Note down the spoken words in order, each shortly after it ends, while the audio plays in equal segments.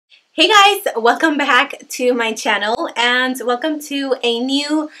Hey guys, welcome back to my channel and welcome to a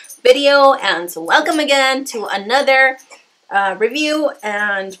new video and welcome again to another review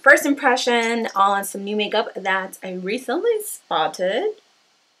and first impression on some new makeup that I recently spotted.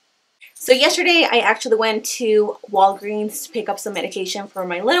 So yesterday I actually went to Walgreens to pick up some medication for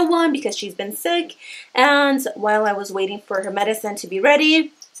my little one because she's been sick, and while I was waiting for her medicine to be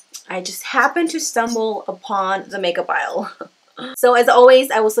ready, I just happened to stumble upon the makeup aisle. So as always,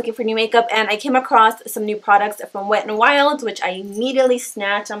 I was looking for new makeup and I came across some new products from Wet n Wild, which I immediately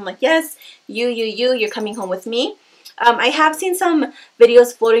snatched. I'm like, yes, you're coming home with me. I have seen some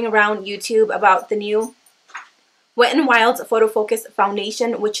videos floating around YouTube about the new Wet n Wild Photo Focus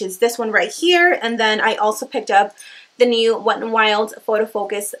Foundation, which is this one right here. And then I also picked up the new Wet n Wild Photo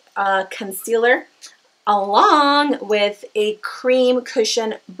Focus Concealer, along with a cream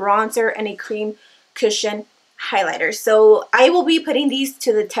cushion bronzer and a cream cushion highlighter. So I will be putting these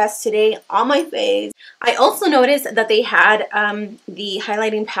to the test today on my face. I also noticed that they had the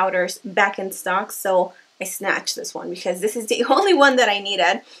highlighting powders back in stock, so I snatched this one because this is the only one that I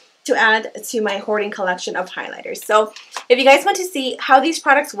needed to add to my hoarding collection of highlighters. So if you guys want to see how these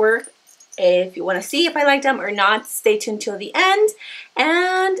products work, if you want to see if I like them or not, stay tuned till the end,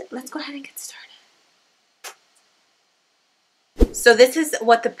 and let's go ahead and get started. So this is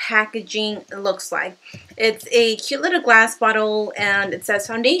what the packaging looks like. It's a cute little glass bottle and it says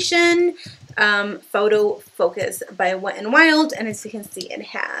foundation photo focus by Wet n Wild, and as you can see it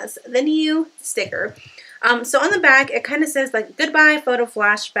has the new sticker. So on the back it kind of says like goodbye photo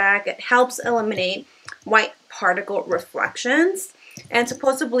flashback. It helps eliminate white particle reflections, and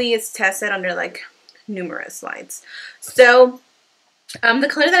supposedly it's tested under like numerous lights. So the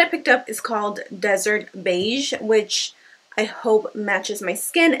color that I picked up is called Desert Beige, which I hope matches my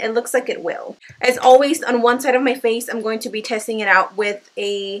skin. It looks like it will. As always, on one side of my face, I'm going to be testing it out with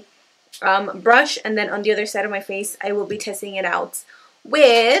a brush, and then on the other side of my face, I will be testing it out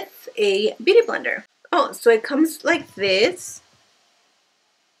with a beauty blender. Oh, so it comes like this.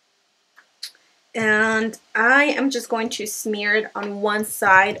 And I am just going to smear it on one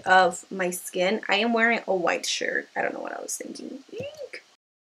side of my skin. I am wearing a white shirt. I don't know what I was thinking. Eek.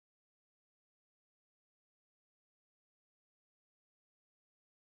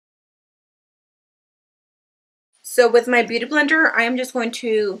 So with my beauty blender, I am just going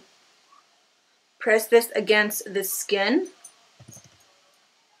to press this against the skin.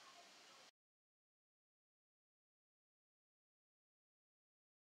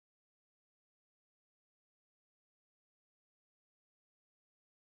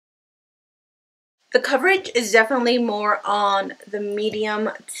 The coverage is definitely more on the medium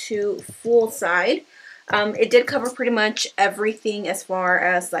to full side. It did cover pretty much everything as far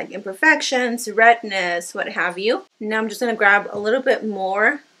as like imperfections, redness, what have you. Now I'm just going to grab a little bit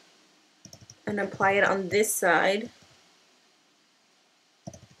more and apply it on this side.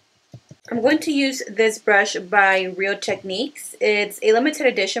 I'm going to use this brush by Real Techniques. It's a limited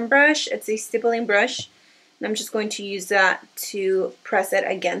edition brush. It's a stippling brush. And I'm just going to use that to press it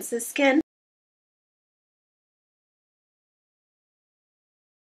against the skin.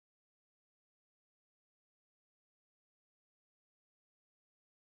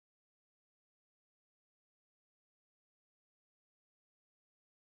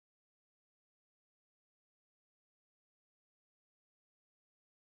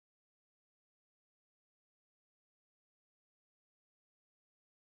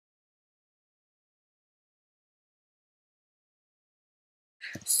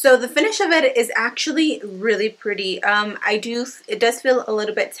 So the finish of it is actually really pretty. It does feel a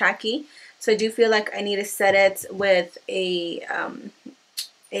little bit tacky, so I do feel like I need to set it with a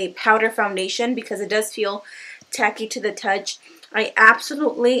powder foundation because it does feel tacky to the touch. I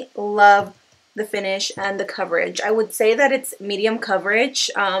absolutely love the finish and the coverage. I would say that it's medium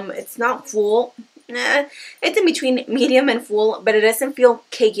coverage. It's not full. It's in between medium and full, but it doesn't feel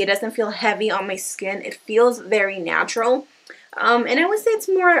cakey. It doesn't feel heavy on my skin. It feels very natural. And I would say it's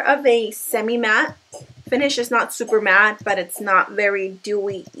more of a semi-matte finish. It's not super matte, but it's not very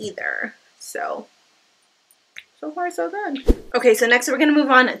dewy either. So far so good. Okay, so next we're going to move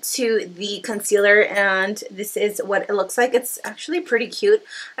on to the concealer, and this is what it looks like. It's actually pretty cute.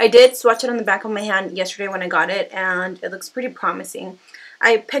 I did swatch it on the back of my hand yesterday when I got it, and it looks pretty promising.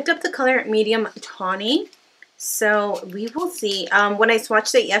 I picked up the color medium Tawny, so we will see. When I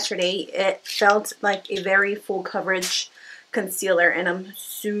swatched it yesterday, it felt like a very full coverage concealer, and I'm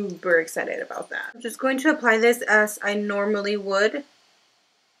super excited about that. I'm just going to apply this as I normally would.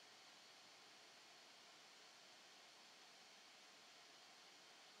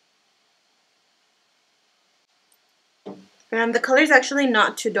 And the color is actually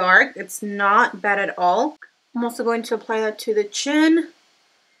not too dark. It's not bad at all. I'm also going to apply that to the chin,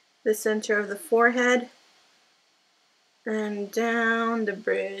 the center of the forehead, and down the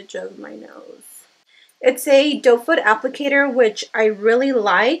bridge of my nose. It's a doe foot applicator, which I really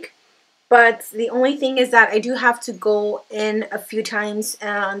like, but the only thing is that I do have to go in a few times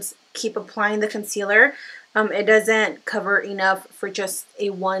and keep applying the concealer. It doesn't cover enough for just a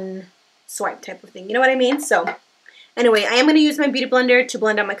one swipe type of thing. You know what I mean? So anyway, I am going to use my beauty blender to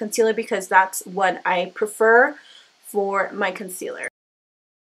blend out my concealer because that's what I prefer for my concealer.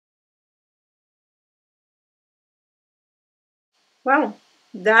 Wow,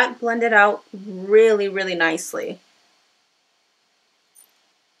 that blended out really, really nicely.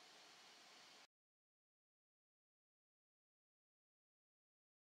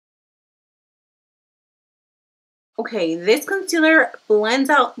 Okay, this concealer blends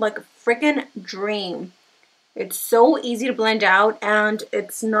out like a freaking dream. It's so easy to blend out and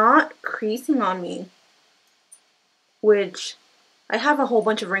it's not creasing on me, which I have a whole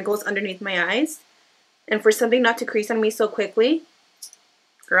bunch of wrinkles underneath my eyes. And for something not to crease on me so quickly,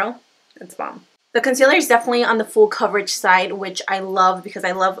 girl, it's bomb. The concealer is definitely on the full coverage side, which I love because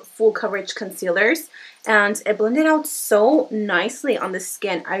I love full coverage concealers. And it blended out so nicely on the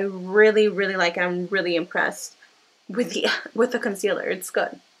skin. I really, really like it. I'm really impressed with the concealer. It's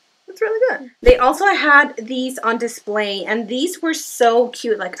good. It's really good. They also had these on display, and these were so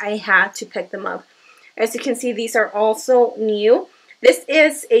cute. Like, I had to pick them up. As you can see, these are also new. This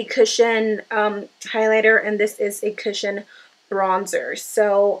is a cushion highlighter, and this is a cushion bronzer.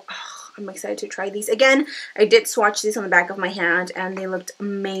 So I'm excited to try these. Again, I did swatch these on the back of my hand, and they looked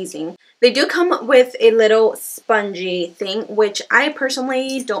amazing. They do come with a little spongy thing, which I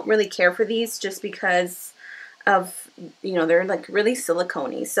personally don't really care for these just because of, you know, they're like really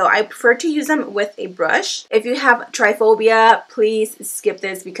silicone-y. So I prefer to use them with a brush. If you have triphobia, please skip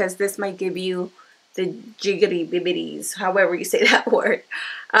this because this might give you the jiggly bibbities, however you say that word.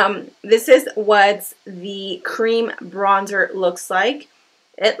 This is what the cream bronzer looks like.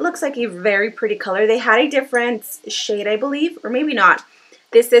 It looks like a very pretty color. They had a different shade, I believe, or maybe not.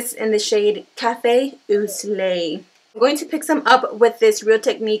 This is in the shade Cafe au Soleil. I'm going to pick some up with this Real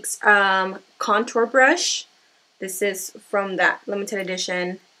Techniques contour brush. This is from that limited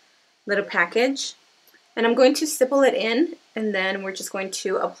edition little package. And I'm going to stipple it in, and then we're just going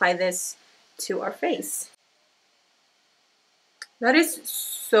to apply this to our face. That is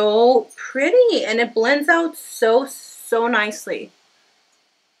so pretty, and it blends out so nicely.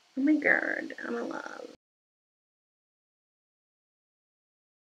 Oh my god, I'm in love.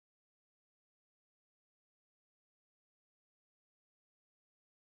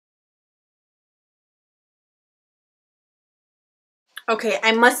 Okay,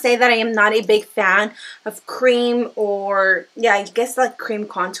 I must say that I am not a big fan of cream, or yeah, I guess like cream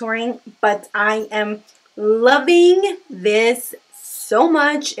contouring, but I am loving this so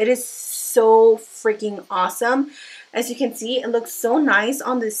much. It is so freaking awesome. As you can see, it looks so nice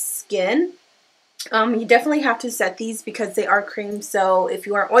on the skin. You definitely have to set these because they are cream, so if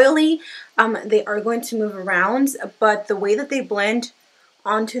you are oily, they are going to move around, but the way that they blend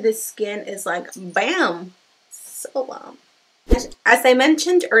onto the skin is like bam, so bomb. As I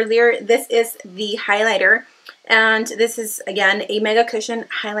mentioned earlier, this is the highlighter, and this is again a Mega Cushion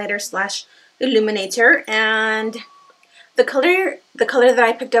highlighter slash illuminator, and the color that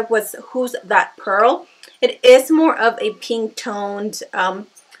I picked up was Who's That Pearl. It is more of a pink toned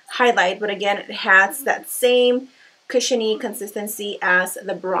highlight, but again, it has that same cushiony consistency as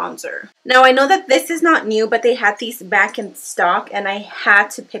the bronzer. Now, I know that this is not new, but they had these back in stock, and I had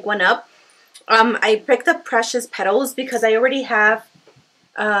to pick one up. I picked up Precious Petals because I already have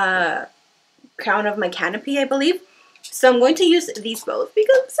Crown of My Canopy, I believe. So I'm going to use these both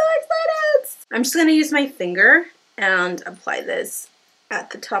because I'm so excited. I'm just going to use my finger and apply this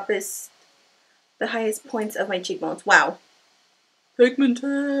at the highest points of my cheekbones. Wow.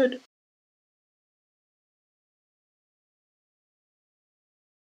 Pigmented.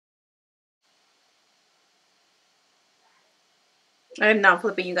 I'm not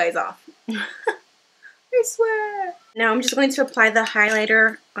flipping you guys off. I swear. Now I'm just going to apply the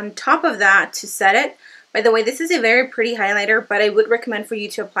highlighter on top of that to set it. By the way, this is a very pretty highlighter, but I would recommend for you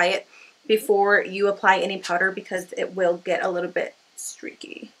to apply it before you apply any powder because it will get a little bit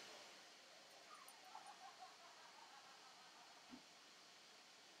streaky.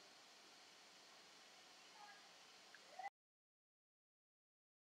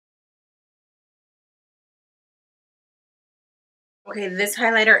 Okay, this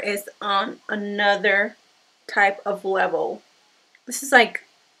highlighter is on another type of level. This is like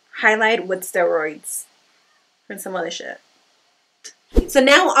highlight with steroids and some other shit. So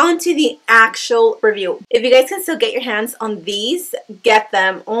now on to the actual review. If you guys can still get your hands on these, get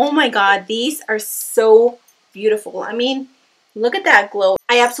them. Oh my god, these are so beautiful. I mean, look at that glow.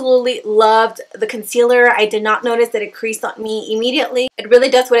 I absolutely loved the concealer. I did not notice that it creased on me immediately. It really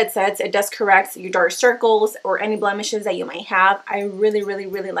does what it says. It does correct your dark circles or any blemishes that you might have. I really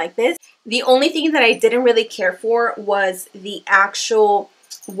like this. The only thing that I didn't really care for was the actual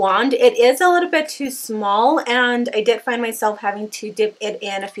wand. It is a little bit too small, and I did find myself having to dip it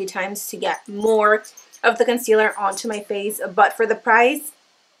in a few times to get more of the concealer onto my face, but for the price,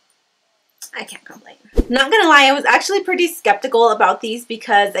 I can't complain. Not gonna lie, I was actually pretty skeptical about these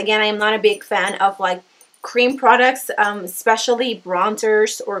because, again, I am not a big fan of like cream products, especially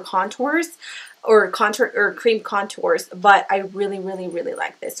bronzers or contours or cream contours, but I really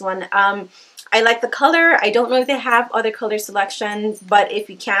like this one. I like the color. I don't know if they have other color selections, but if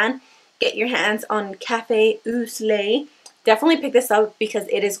you can, get your hands on Cafe Au Soleil. Definitely pick this up because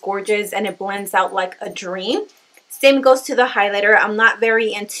it is gorgeous and it blends out like a dream. Same goes to the highlighter. I'm not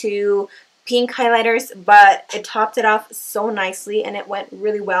very into pink highlighters, but it topped it off so nicely and it went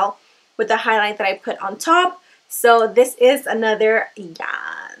really well with the highlight that I put on top. So this is another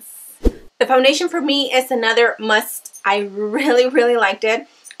yes. The foundation for me is another must. I really liked it.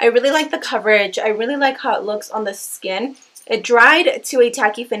 I really like the coverage. I really like how it looks on the skin. It dried to a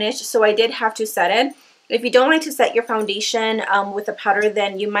tacky finish, so I did have to set it. If you don't like to set your foundation with a powder,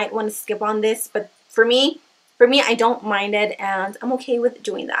 then you might want to skip on this. But for me, I don't mind it, and I'm okay with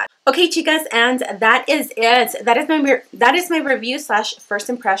doing that. Okay, chicas, and that is it. That is my review / first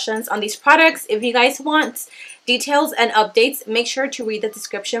impressions on these products. If you guys want details and updates, make sure to read the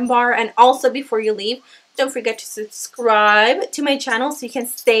description bar. And also, before you leave, don't forget to subscribe to my channel so you can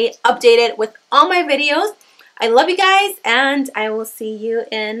stay updated with all my videos. I love you guys, and I will see you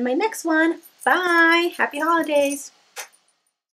in my next one. Bye! Happy holidays!